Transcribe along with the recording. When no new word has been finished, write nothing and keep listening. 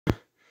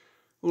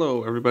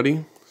Hello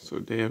everybody, so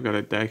today I've got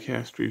a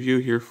diecast review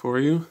here for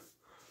you,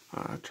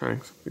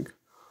 trying something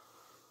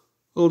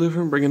a little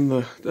different, bringing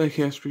the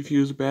diecast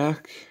reviews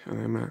back,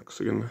 and I'm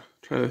actually going to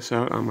try this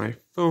out on my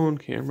phone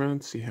camera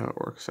and see how it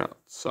works out.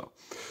 So,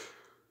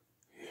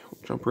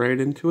 we'll jump right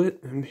into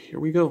it, and here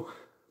we go.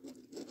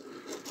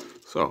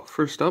 So,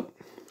 first up,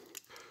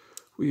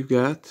 we've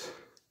got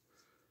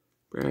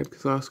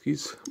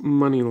Keselowski's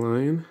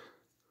MoneyLion.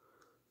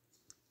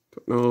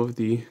 Don't know if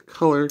the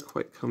color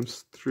quite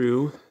comes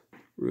through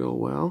real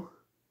well.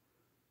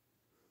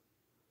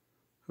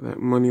 That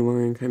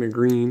MoneyLion kind of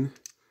green.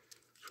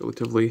 It's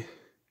relatively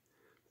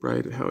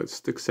bright at how it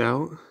sticks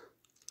out.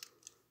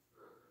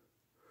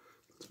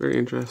 It's very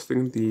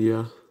interesting.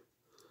 The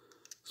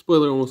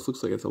spoiler almost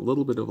looks like it's a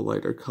little bit of a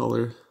lighter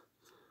color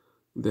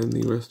than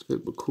the rest of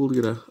it, but cool to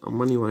get a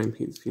MoneyLion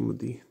paint scheme with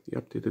the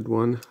updated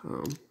one.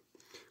 So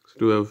I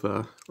do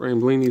have Ryan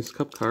Blaney's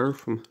Cup car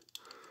from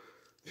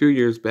a few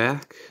years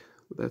back.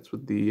 That's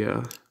with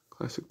the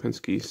classic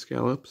Penske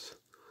scallops.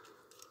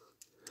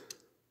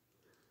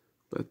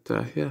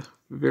 But yeah,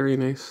 very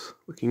nice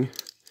looking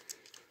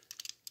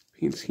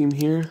paint scheme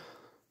here.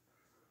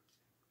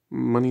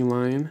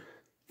 MoneyLion.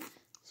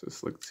 So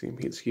it's like the same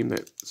paint scheme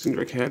that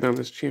Cindric had on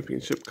his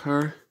championship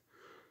car.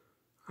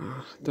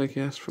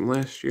 Diecast from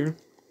last year.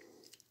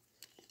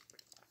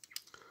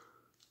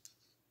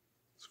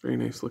 It's a very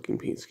nice looking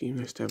paint scheme.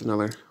 Nice to have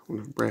another one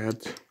of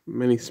Brad's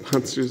many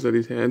sponsors that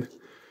he's had in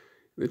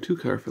the 2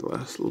 car for the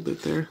last little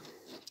bit there.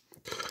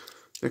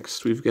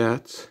 Next we've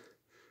got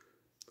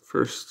the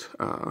first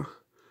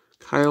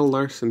Kyle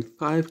Larson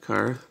 5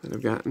 car that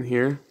I've gotten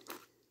here.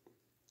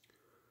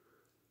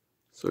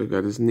 So we've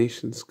got his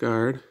Nation's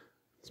Guard.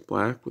 It's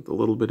black with a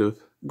little bit of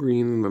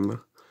green and then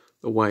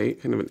the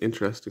white, kind of an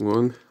interesting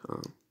one.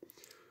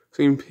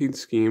 Same paint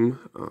scheme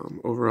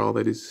overall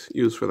that he's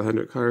used for the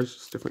Hendrick cars,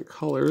 just different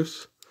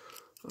colors.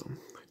 I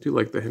do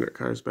like the Hendrick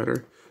cars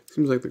better.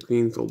 Seems like the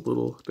green's a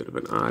little bit of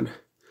an odd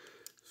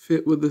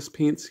fit with this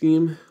paint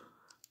scheme,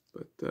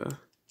 but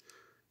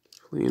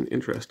definitely an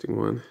interesting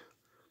one.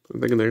 I'm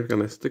thinking they're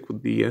going to stick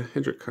with the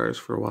Hendrick cars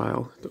for a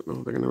while. Don't know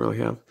if they're going to really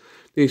have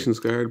Nation's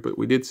Guard, but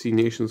we did see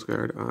Nation's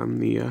Guard on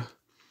the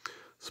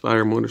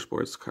Spire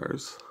Motorsports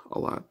cars a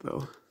lot,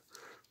 though,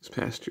 this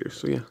past year.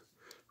 So, yeah,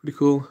 pretty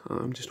cool.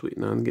 I'm just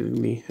waiting on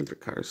getting the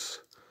Hendrick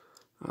cars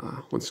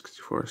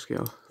 1/64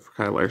 scale for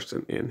Kyle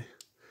Larson in.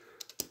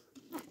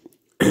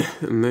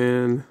 And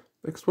then,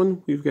 next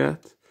one, we've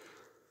got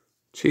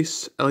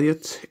Chase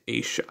Elliott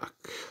Ashoc,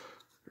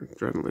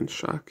 Adrenaline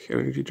Shock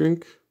energy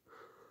drink.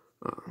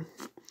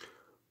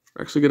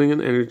 We're actually getting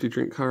an energy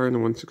drink car in a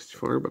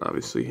 1/64, but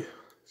obviously,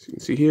 as you can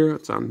see here,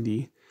 it's on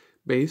the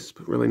base,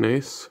 but really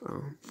nice.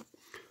 Kind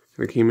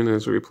of came in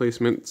as a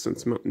replacement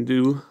since Mountain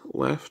Dew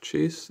left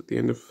Chase at the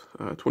end of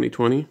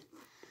 2020.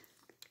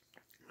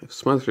 I've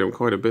sponsored him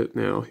quite a bit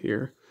now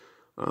here.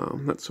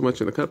 Not so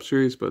much in the Cup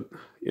Series, but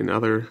in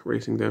other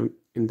racing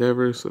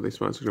endeavors. So they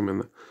sponsored him in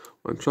the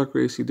one truck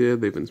race he did.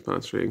 They've been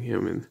sponsoring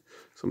him in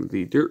some of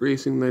the dirt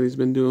racing that he's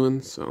been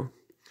doing. So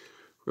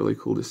really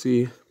cool to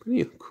see.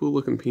 Pretty cool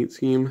looking paint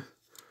scheme.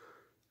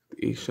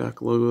 The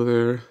Ashoc logo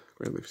there.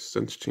 Glad they've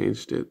since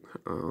changed it.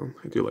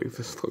 I do like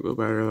this logo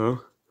better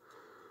though.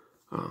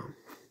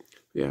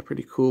 Yeah,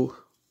 pretty cool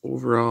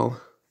overall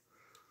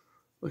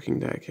looking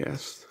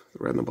diecast. The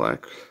red and the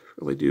black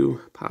really do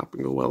pop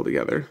and go well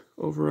together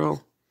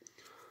overall.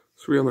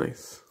 It's real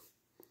nice.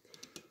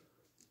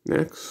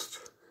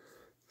 Next,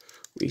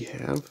 we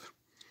have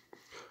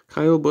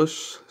Kyle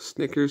Busch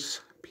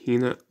Snickers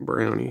Peanut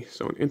Brownie.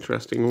 So an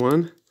interesting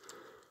one.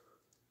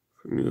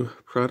 New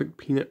product,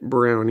 Peanut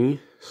Brownie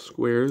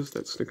squares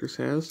that Snickers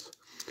has.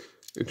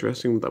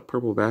 Interesting with that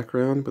purple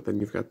background, but then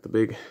you've got the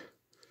big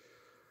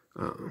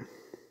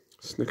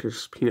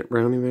Snickers Peanut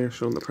Brownie there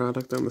showing the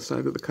product on the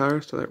side of the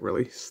car, so that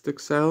really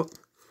sticks out.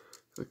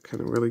 That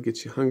kind of really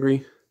gets you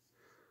hungry.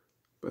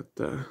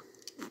 But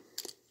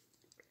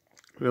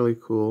really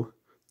cool,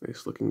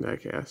 nice looking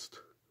diecast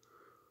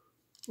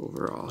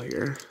overall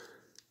here.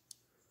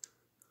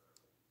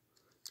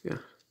 Yeah,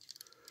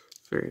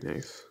 very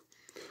nice.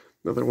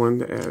 Another one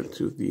to add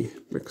to the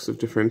mix of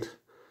different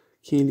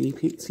candy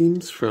paint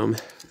schemes from,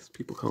 as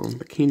people call him,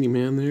 the Candy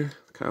Man there,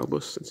 Kyle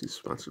Busch, since he's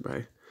sponsored by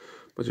a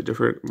bunch of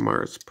different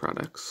Mars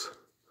products.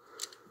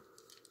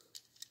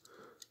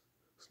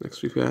 So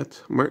next we've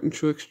got Martin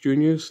Truex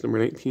Jr.'s number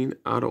 19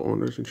 Auto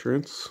Owners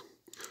Insurance.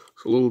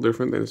 It's a little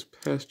different than his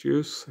past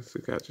years. It's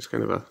got just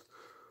kind of a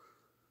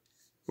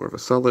more of a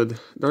solid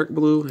dark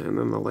blue and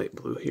then the light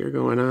blue here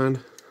going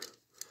on.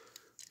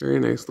 Very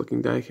nice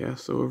looking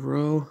diecast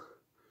overall.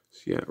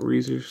 So yeah,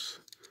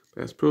 Reezer's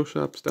Bass Pro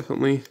Shops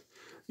definitely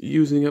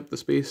using up the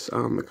space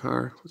on the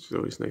car, which is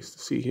always nice to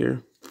see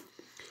here.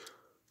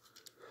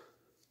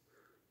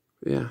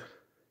 Yeah,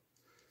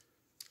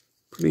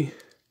 pretty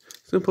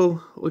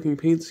simple looking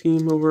paint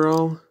scheme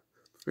overall.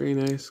 Very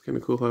nice, kind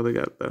of cool how they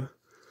got the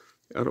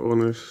auto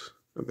owners,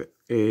 or the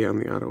A on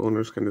the auto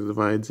owners kind of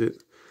divides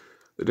it.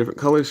 The different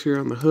colors here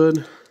on the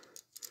hood.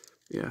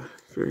 Yeah,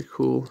 very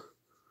cool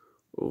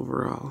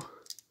overall.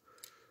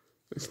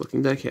 Nice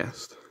looking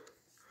diecast.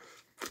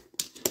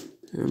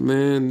 And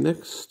then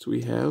next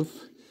we have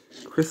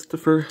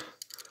Christopher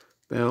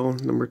Bell,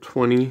 number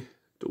 20,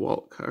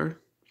 DeWalt car.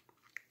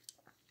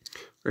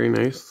 Very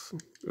nice.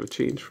 A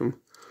change from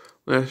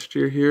last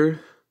year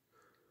here.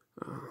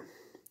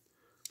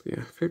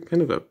 Yeah,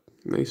 kind of a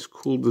nice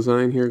cool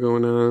design here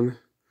going on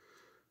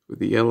with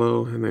the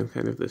yellow and then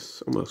kind of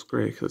this almost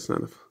gray because it's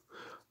not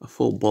a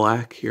full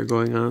black here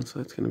going on. So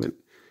that's kind of an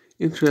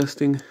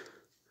interesting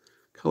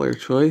color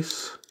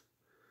choice.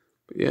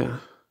 But yeah,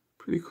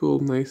 pretty cool,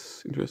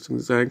 nice, interesting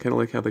design. Kind of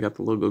like how they got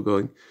the logo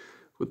going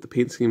with the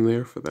paint scheme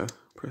there for the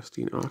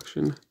Pristine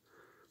auction.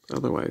 But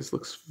otherwise,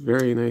 looks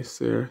very nice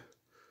there.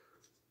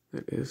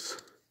 That is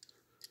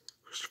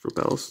Christopher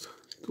Bell's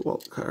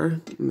DeWalt car.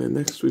 And then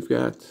next we've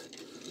got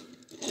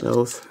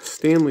Bell's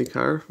Stanley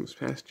car from this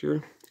past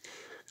year.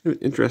 Kind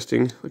of an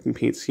interesting looking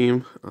paint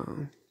scheme.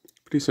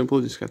 Pretty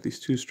simple, just got these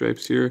two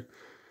stripes here.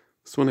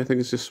 This one I think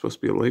is just supposed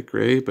to be a light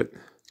gray, but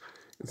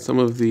in some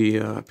of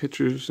the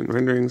pictures and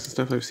renderings and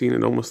stuff I've seen,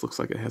 it almost looks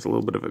like it has a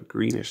little bit of a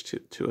greenish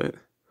tint to it,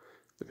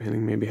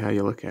 depending maybe how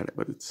you look at it,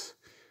 but it's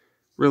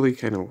really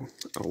kind of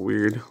a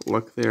weird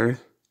look there.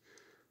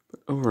 But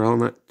overall,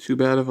 not too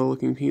bad of a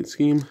looking paint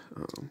scheme.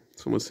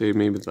 Some would say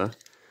maybe the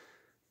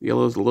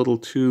yellow is a little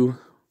too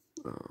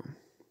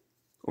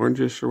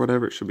orangish or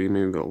whatever. It should be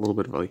maybe a little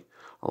bit of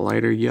a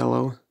lighter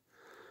yellow.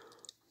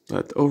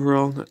 But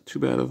overall, not too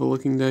bad of a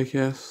looking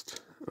diecast.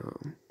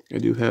 I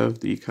do have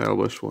the Kyle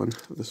Busch one,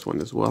 this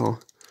one as well.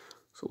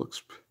 So it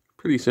looks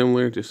pretty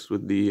similar, just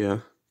with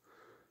the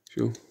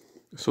few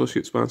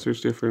associate sponsors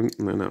different,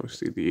 and then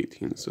obviously the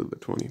 18 instead of the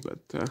 20,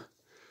 but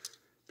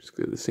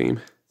basically the same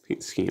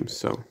paint scheme.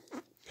 So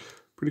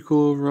pretty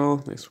cool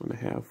overall. Nice one to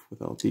have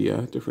with all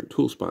the different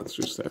tool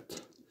sponsors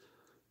that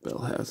Bell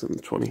has in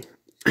the 20.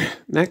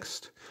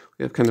 Next,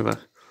 we have kind of a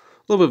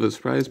little bit of a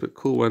surprise, but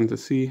cool one to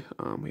see.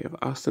 We have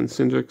Austin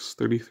Cindric's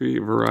 33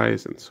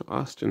 Verizon. So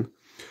Austin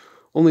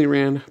only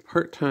ran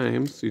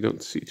part-time, so you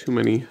don't see too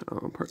many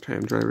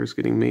part-time drivers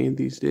getting made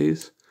these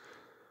days.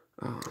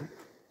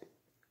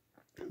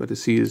 But to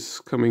see is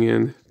coming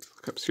in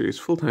Cup Series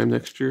full-time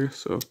next year,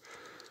 so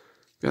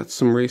got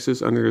some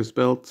races under his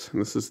belt.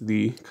 And this is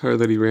the car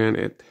that he ran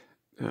at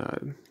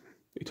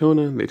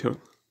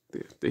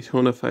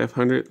Daytona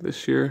 500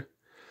 this year.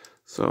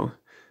 So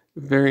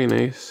very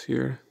nice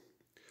here.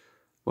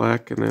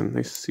 Black, and then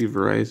nice to see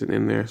Verizon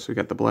in there. So we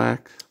got the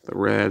black, the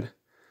red,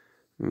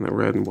 and the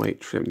red and white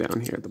trim down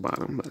here at the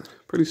bottom. But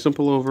pretty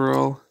simple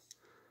overall,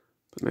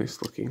 but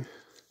nice looking.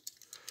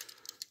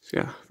 So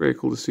yeah, very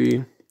cool to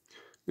see.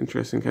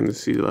 Interesting kind of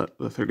see the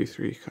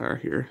 33 car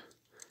here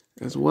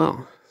as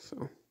well.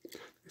 So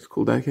nice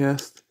cool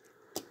diecast.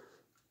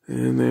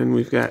 And then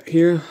we've got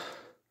here,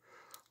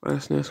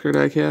 last NASCAR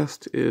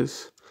diecast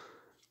is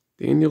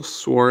Daniel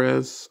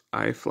Suarez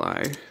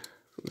iFly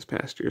from this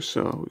past year.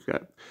 So we've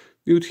got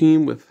new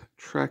team with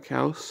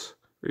Trackhouse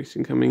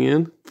Racing coming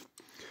in.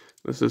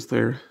 This is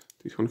their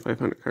Daytona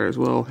 500 car as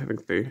well. I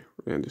think they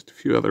ran just a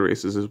few other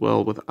races as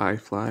well with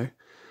iFly.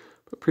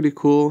 But pretty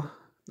cool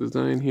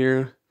design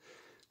here.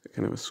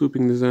 Kind of a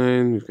swooping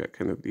design. We've got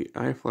kind of the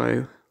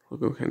iFly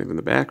logo kind of in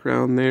the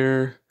background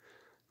there.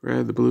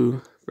 Red, the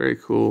blue. Very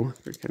cool.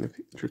 Very kind of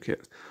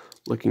intricate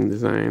looking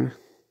design.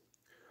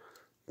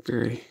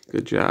 Very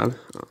good job.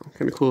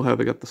 Kind of cool how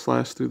they got the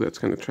slash through. That's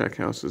kind of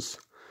Trackhouse's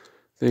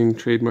thing,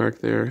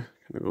 trademark there.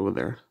 Kind of go with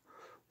their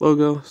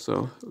logo.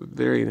 So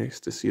very nice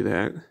to see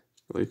that.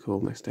 Really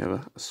cool. Nice to have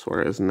a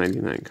Suarez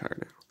 99 car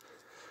now.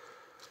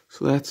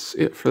 So that's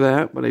it for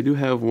that. But I do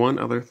have one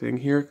other thing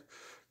here.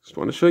 Just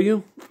want to show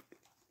you.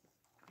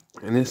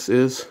 And this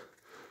is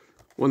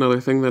one other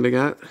thing that I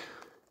got.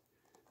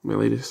 My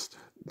latest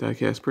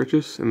diecast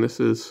purchase. And this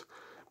is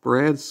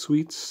Brad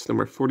Sweet's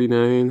number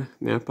 49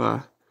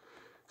 Napa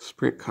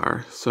sprint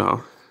car.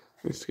 So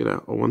nice to get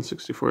a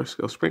 1/64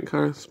 scale sprint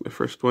car. It's my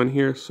first one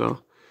here,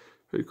 so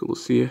very cool to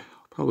see.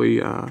 Probably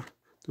do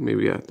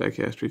maybe a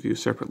diecast review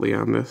separately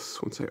on this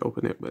once I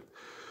open it, but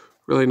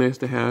really nice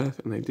to have.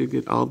 And I did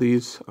get all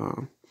these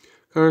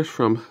cars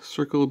from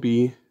Circle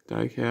B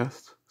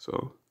Diecast,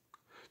 so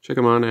check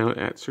them on out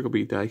at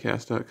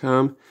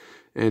circlebdiecast.com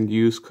and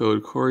use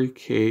code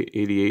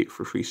CoreyK88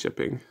 for free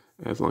shipping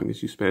as long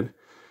as you spend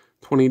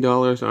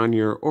 $20 on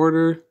your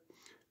order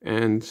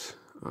and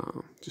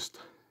just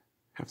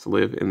have to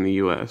live in the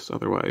US.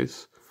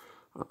 Otherwise,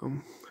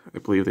 I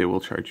believe they will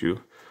charge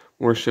you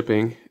more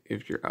shipping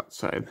if you're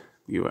outside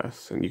the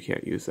US and you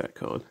can't use that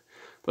code.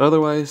 But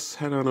otherwise,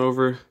 head on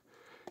over,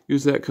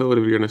 use that code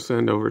if you're going to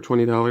send over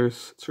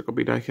 $20 at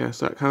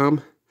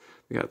circlebdiecast.com.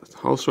 They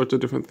got all sorts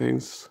of different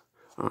things.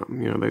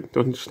 You know, they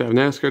don't just have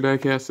NASCAR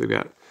diecasts. They've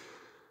got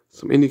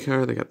some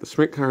IndyCar. They got the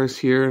sprint cars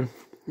here.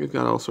 They've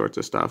got all sorts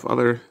of stuff,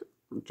 other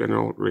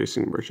general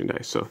racing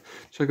merchandise. So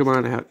check them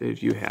out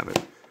if you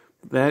haven't.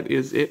 That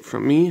is it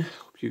from me.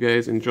 Hope you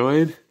guys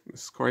enjoyed.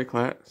 This is Corey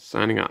Klatt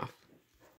signing off.